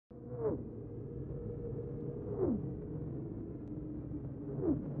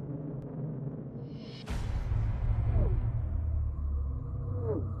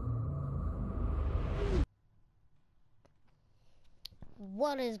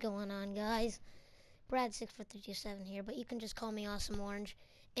What is going on, guys? Brad64327 here, but you can just call me Awesome Orange.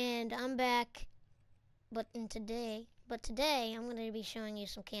 And I'm back, but today I'm going to be showing you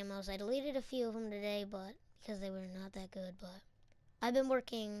some camos. I deleted a few of them today, but because they were not that good, but I've been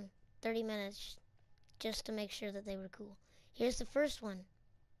working 30 minutes just to make sure that they were cool. Here's the first one.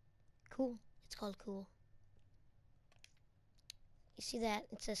 Cool. It's called Cool. You see that?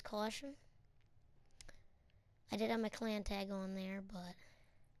 It says Caution. I did have my clan tag on there, but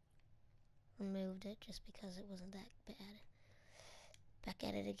removed it just because it wasn't that bad. Back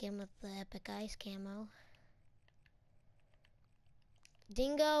at it again with the epic ice camo.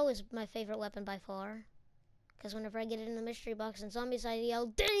 Dingo is my favorite weapon by far, because whenever I get it in the mystery box and zombies, I yell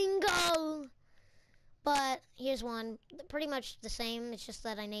Dingo. But here's one, pretty much the same. It's just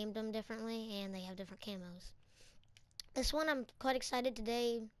that I named them differently and they have different camos. This one I'm quite excited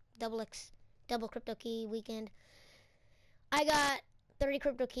today. Double crypto key weekend. I got 30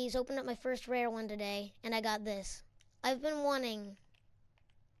 crypto keys, opened up my first rare one today, and I got this. I've been wanting,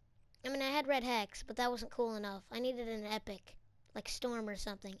 I had red hex, but that wasn't cool enough. I needed an epic, like Storm or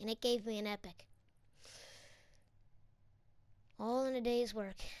something, and it gave me an epic. All in a day's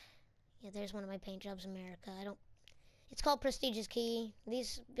work. Yeah, there's one of my paint jobs, America. It's called Prestigious Key.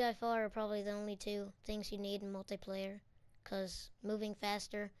 These by far are probably the only two things you need in multiplayer, because moving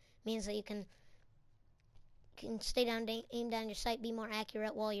faster means that you can stay down, aim down your sight, be more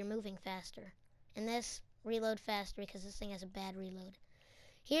accurate while you're moving faster. And this, reload faster, because this thing has a bad reload.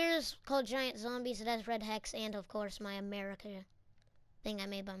 Here's called Giant Zombies. It has red hex and, of course, my America thing I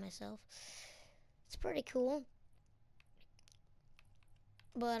made by myself. It's pretty cool.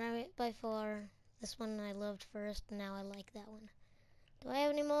 But by far, this one I loved first, and now I like that one. Do I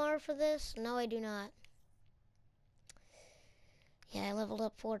have any more for this? No, I do not. Yeah, I leveled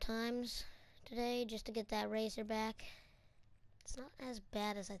up 4 times today just to get that razor back. It's not as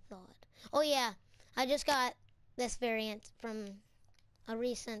bad as I thought. Oh yeah, I just got this variant from a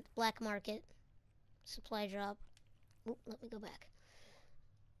recent black market supply drop. Ooh, let me go back.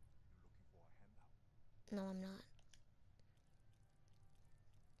 No, I'm not.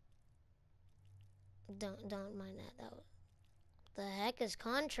 Don't mind that. The heck is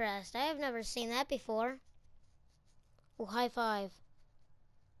contrast? I have never seen that before. Oh, high five.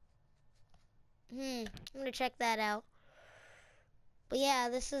 I'm gonna check that out. But yeah,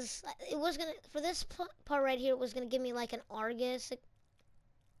 for this part right here, it was gonna give me like an Argus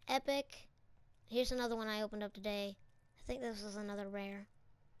epic. Here's another one I opened up today. I think this is another rare.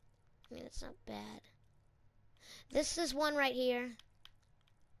 It's not bad. This is one right here.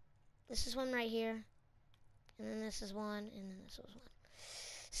 This is one right here. And then this is one, and then this was one.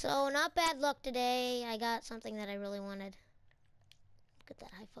 So, not bad luck today. I got something that I really wanted. Look at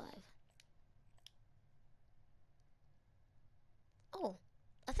that high five. Oh,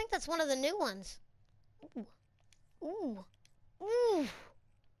 I think that's one of the new ones. Ooh. Ooh. Ooh.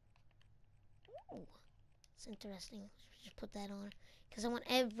 Ooh. It's interesting. Just put that on, because I want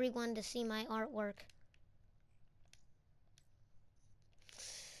everyone to see my artwork.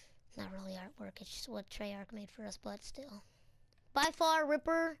 Not really artwork, it's just what Treyarch made for us, but still. By far,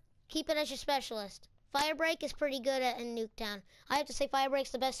 Ripper, keep it as your specialist. Firebreak is pretty good in Nuketown. I have to say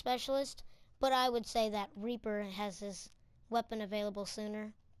Firebreak's the best specialist, but I would say that Reaper has his weapon available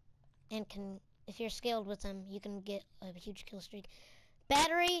sooner, and if you're skilled with him, you can get a huge kill streak.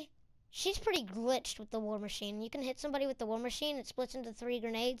 Battery, she's pretty glitched with the War Machine. You can hit somebody with the War Machine, it splits into 3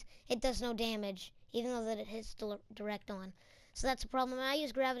 grenades, it does no damage, even though that it hits direct on. So that's a problem. I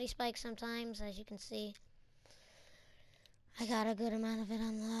use gravity spikes sometimes, as you can see. I got a good amount of it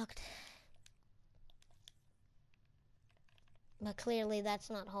unlocked. But clearly that's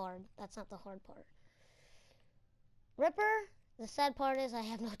not hard. That's not the hard part. Ripper, the sad part is I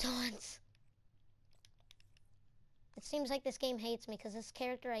have no taunts. It seems like this game hates me because this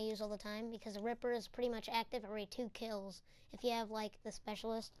character I use all the time, because the Ripper is pretty much active every 2 kills. If you have like the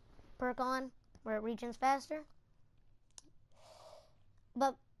specialist perk on, where it regens faster.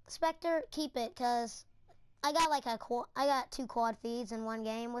 But Spectre, keep it, because I got like I got 2 quad feeds in one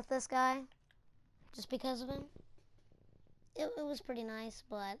game with this guy, just because of him. It was pretty nice,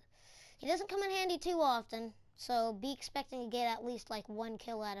 but he doesn't come in handy too often, so be expecting to get at least like 1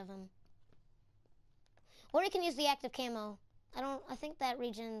 kill out of him. Or you can use the active camo. I think that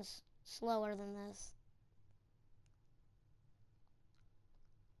regens slower than this.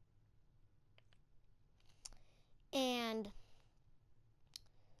 And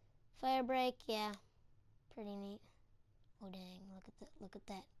Firebreak, yeah, pretty neat. Oh dang, look at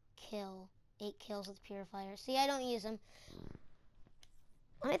that kill. 8 kills with Purifier. See, I don't use them.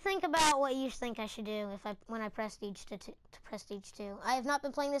 Let me think about what you think I should do when I prestige to prestige 2. I have not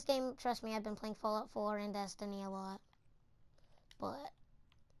been playing this game. Trust me, I've been playing Fallout 4 and Destiny a lot. But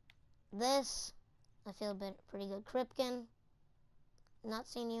this, I feel pretty good. Kripken, not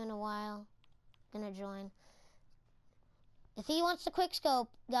seen you in a while. Gonna join. If he wants to quickscope,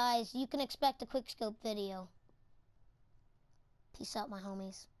 guys, you can expect a quickscope video. Peace out, my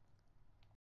homies.